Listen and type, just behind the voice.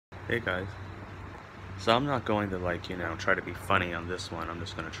Hey guys. So I'm not going to try to be funny on this one. I'm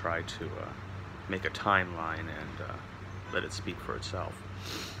just going to try to make a timeline and let it speak for itself.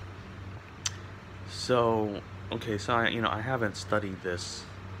 So, okay, so I haven't studied this,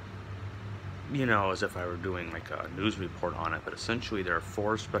 as if I were doing like a news report on it, but essentially there are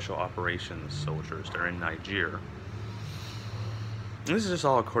 4 special operations soldiers. They're in Niger. And this is just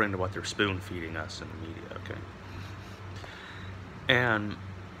all according to what they're spoon feeding us in the media, okay? And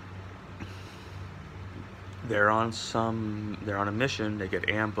they're on a mission. They get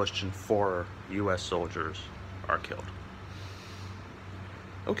ambushed and 4 US soldiers are killed.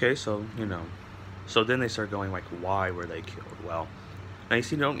 Okay, so so then they start going like, why were they killed? Well, now you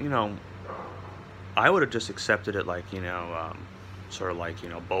see, I would have just accepted it like, sort of like,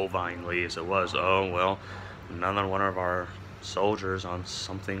 bovinely as it was. Oh, well, another one of our soldiers on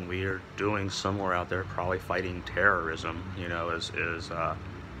something weird doing somewhere out there, probably fighting terrorism, is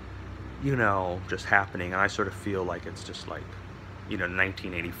just happening. And I sort of feel like it's just like,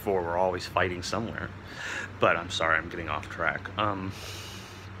 1984, we're always fighting somewhere. But I'm sorry, I'm getting off track.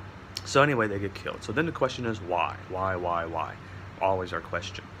 So anyway, they get killed. So then the question is why? Why? Always our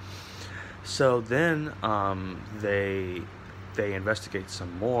question. So then they investigate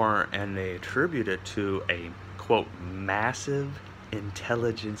some more, and they attribute it to a, quote, massive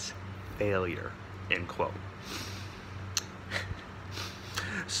intelligence failure, end quote.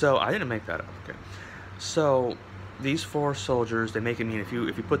 So I didn't make that up, okay? So these 4 soldiers, they make it mean, if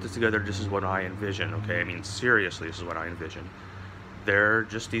you put this together, this is what I envision, okay? I mean, seriously, this is what I envision. They're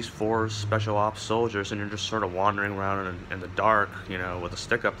just these 4 special ops soldiers, and they're just sort of wandering around in the dark, with a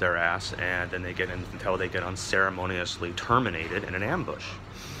stick up their ass, and then they get in until they get unceremoniously terminated in an ambush.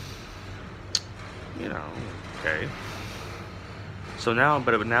 Okay. So now,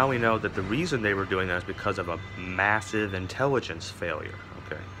 but now we know that the reason they were doing that is because of a massive intelligence failure,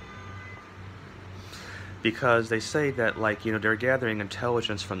 okay? Because they say that, they're gathering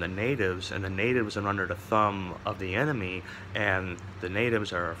intelligence from the natives, and the natives are under the thumb of the enemy, and the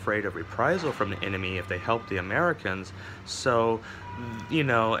natives are afraid of reprisal from the enemy if they help the Americans. So,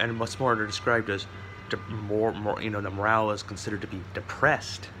 and what's more, they're described as the morale is considered to be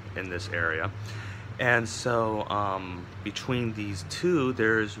depressed in this area. And so, between these two,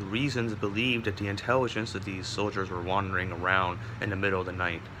 there's reasons believed that the intelligence that these soldiers were wandering around in the middle of the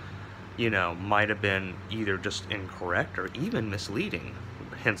night, might have been either just incorrect or even misleading,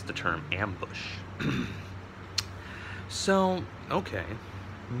 hence the term ambush. So, okay,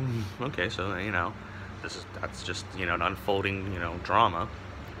 so, that's just, an unfolding, drama.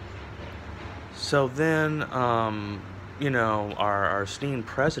 So then, our esteemed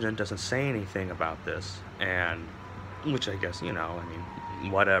president doesn't say anything about this, and, which I guess,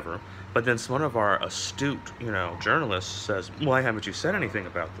 whatever. But then one of our astute, journalists says, why haven't you said anything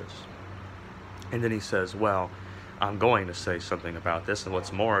about this? And then he says, well, I'm going to say something about this, and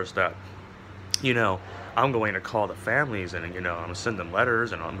what's more is that, I'm going to call the families, and, I'm going to send them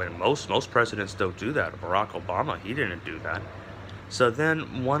letters, and most presidents don't do that. Barack Obama, he didn't do that. So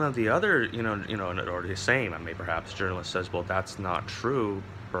then one of the other, or the same, perhaps, journalist says, well, that's not true.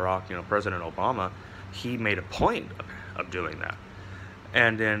 Barack, President Obama, he made a point of doing that.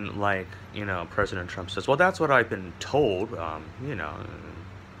 And then, President Trump says, well, that's what I've been told, and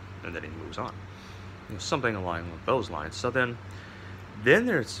then he moves on. Something along those lines. So then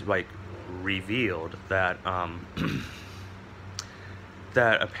there's, revealed that,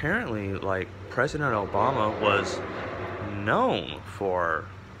 that apparently, President Obama was known for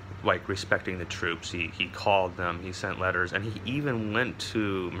respecting the troops. He called them, he sent letters, and he even went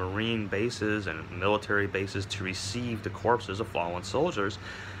to Marine bases and military bases to receive the corpses of fallen soldiers,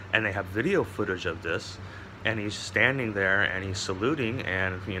 and they have video footage of this, and he's standing there and he's saluting,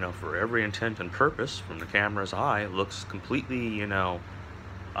 and for every intent and purpose from the camera's eye, looks completely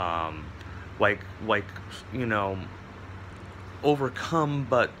overcome,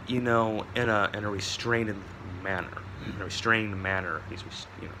 but in a restrained manner. In a restrained manner. He's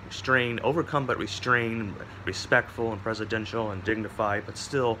restrained, overcome but restrained, respectful and presidential and dignified, but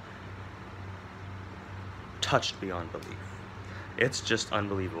still touched beyond belief. It's just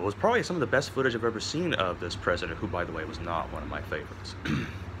unbelievable. It was probably some of the best footage I've ever seen of this president, who, by the way, was not one of my favorites.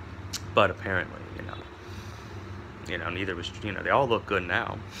 But apparently, neither was, they all look good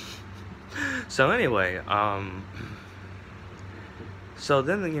now. So anyway, so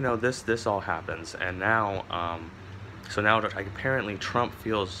then, this all happens, and now, so now apparently Trump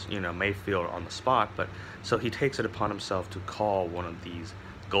feels, may feel on the spot, but so he takes it upon himself to call one of these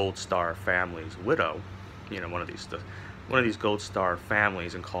Gold Star families' widow, one of these Gold Star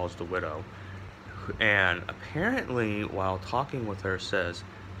families, and calls the widow, and apparently while talking with her says,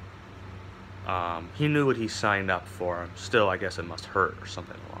 he knew what he signed up for. Still, I guess it must hurt or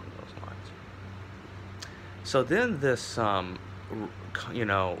something along those lines. So then this, you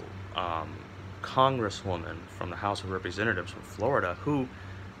know, congresswoman from the House of Representatives from Florida, who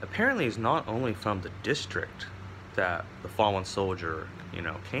apparently is not only from the district that the fallen soldier, you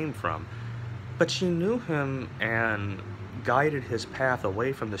know, came from, but she knew him and guided his path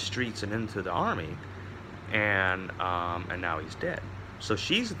away from the streets and into the army, and now he's dead. So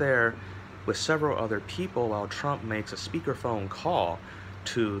she's there with several other people while Trump makes a speakerphone call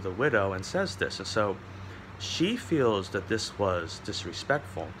to the widow and says this. And so she feels that this was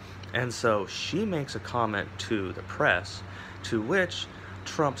disrespectful, and so she makes a comment to the press, to which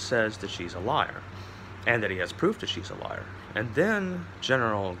Trump says that she's a liar and that he has proof that she's a liar. And then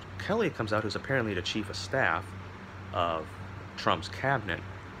General Kelly comes out, who's apparently the chief of staff of Trump's cabinet,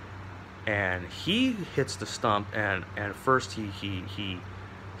 and he hits the stump, and first he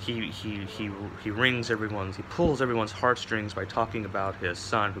pulls everyone's heartstrings by talking about his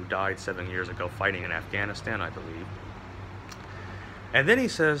son who died 7 years ago fighting in Afghanistan, I believe. And then he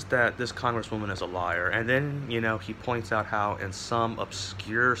says that this congresswoman is a liar, and then, you know, he points out how in some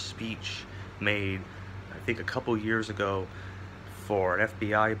obscure speech made, I think a couple years ago, for an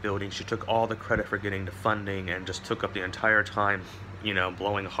FBI building, she took all the credit for getting the funding and just took up the entire time, you know,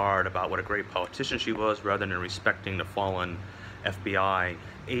 blowing hard about what a great politician she was, rather than respecting the fallen FBI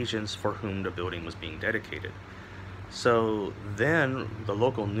agents for whom the building was being dedicated. So then the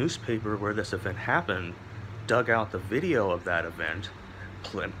local newspaper where this event happened dug out the video of that event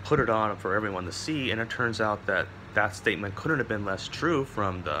and put it on for everyone to see, and it turns out that that statement couldn't have been less true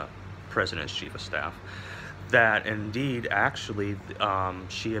from the president's chief of staff, that indeed, actually,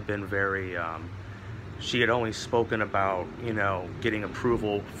 she had been very, she had only spoken about, you know, getting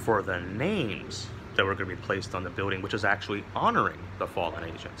approval for the names that were going to be placed on the building, which is actually honoring the fallen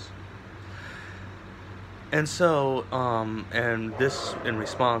agents. And so, and this, in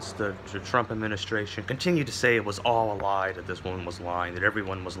response, the Trump administration continued to say it was all a lie, that this woman was lying, that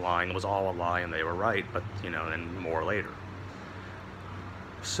everyone was lying, it was all a lie, and they were right, but, you know, and more later.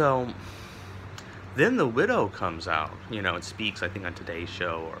 So then the widow comes out, you know, and speaks, I think, on Today's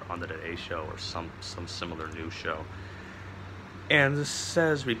Show, or on the Today Show, or some similar news show, and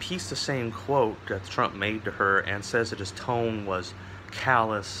repeats the same quote that Trump made to her, and says that his tone was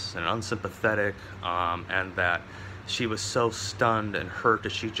callous and unsympathetic, and that she was so stunned and hurt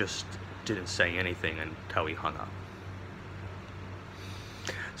that she just didn't say anything until he hung up.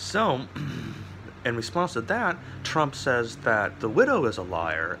 So, in response to that, Trump says that the widow is a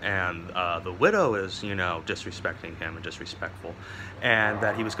liar, and the widow is, you know, disrespecting him and disrespectful, and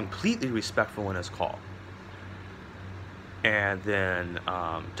that he was completely respectful in his call. And then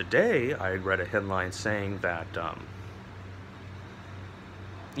today I read a headline saying that,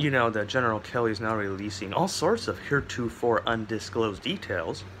 you know, that General Kelly is now releasing all sorts of heretofore undisclosed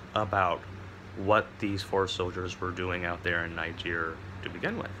details about what these 4 soldiers were doing out there in Nigeria to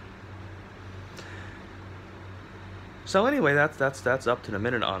begin with. So anyway, that's up to the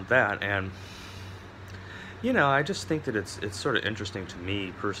minute on that, and you know, I just think that it's sort of interesting to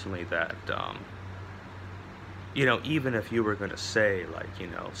me personally that you know, even if you were going to say, like, you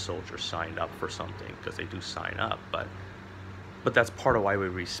know, soldiers signed up for something, because they do sign up, but that's part of why we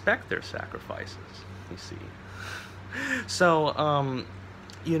respect their sacrifices, you see. So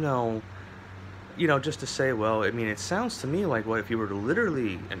you know, just to say, well, I mean, it sounds to me like, what if you were to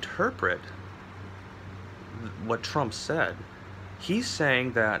literally interpret what Trump said, he's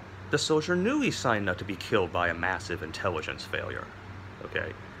saying that the soldier knew he signed up to be killed by a massive intelligence failure,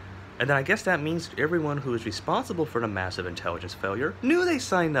 okay? And then I guess that means everyone who is responsible for the massive intelligence failure knew they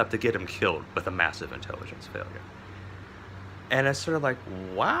signed up to get him killed with a massive intelligence failure. And it's sort of like,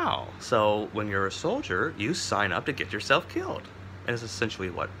 wow, so when you're a soldier, you sign up to get yourself killed. And it's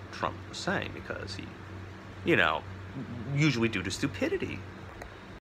essentially what Trump was saying, because he, you know, usually due to stupidity,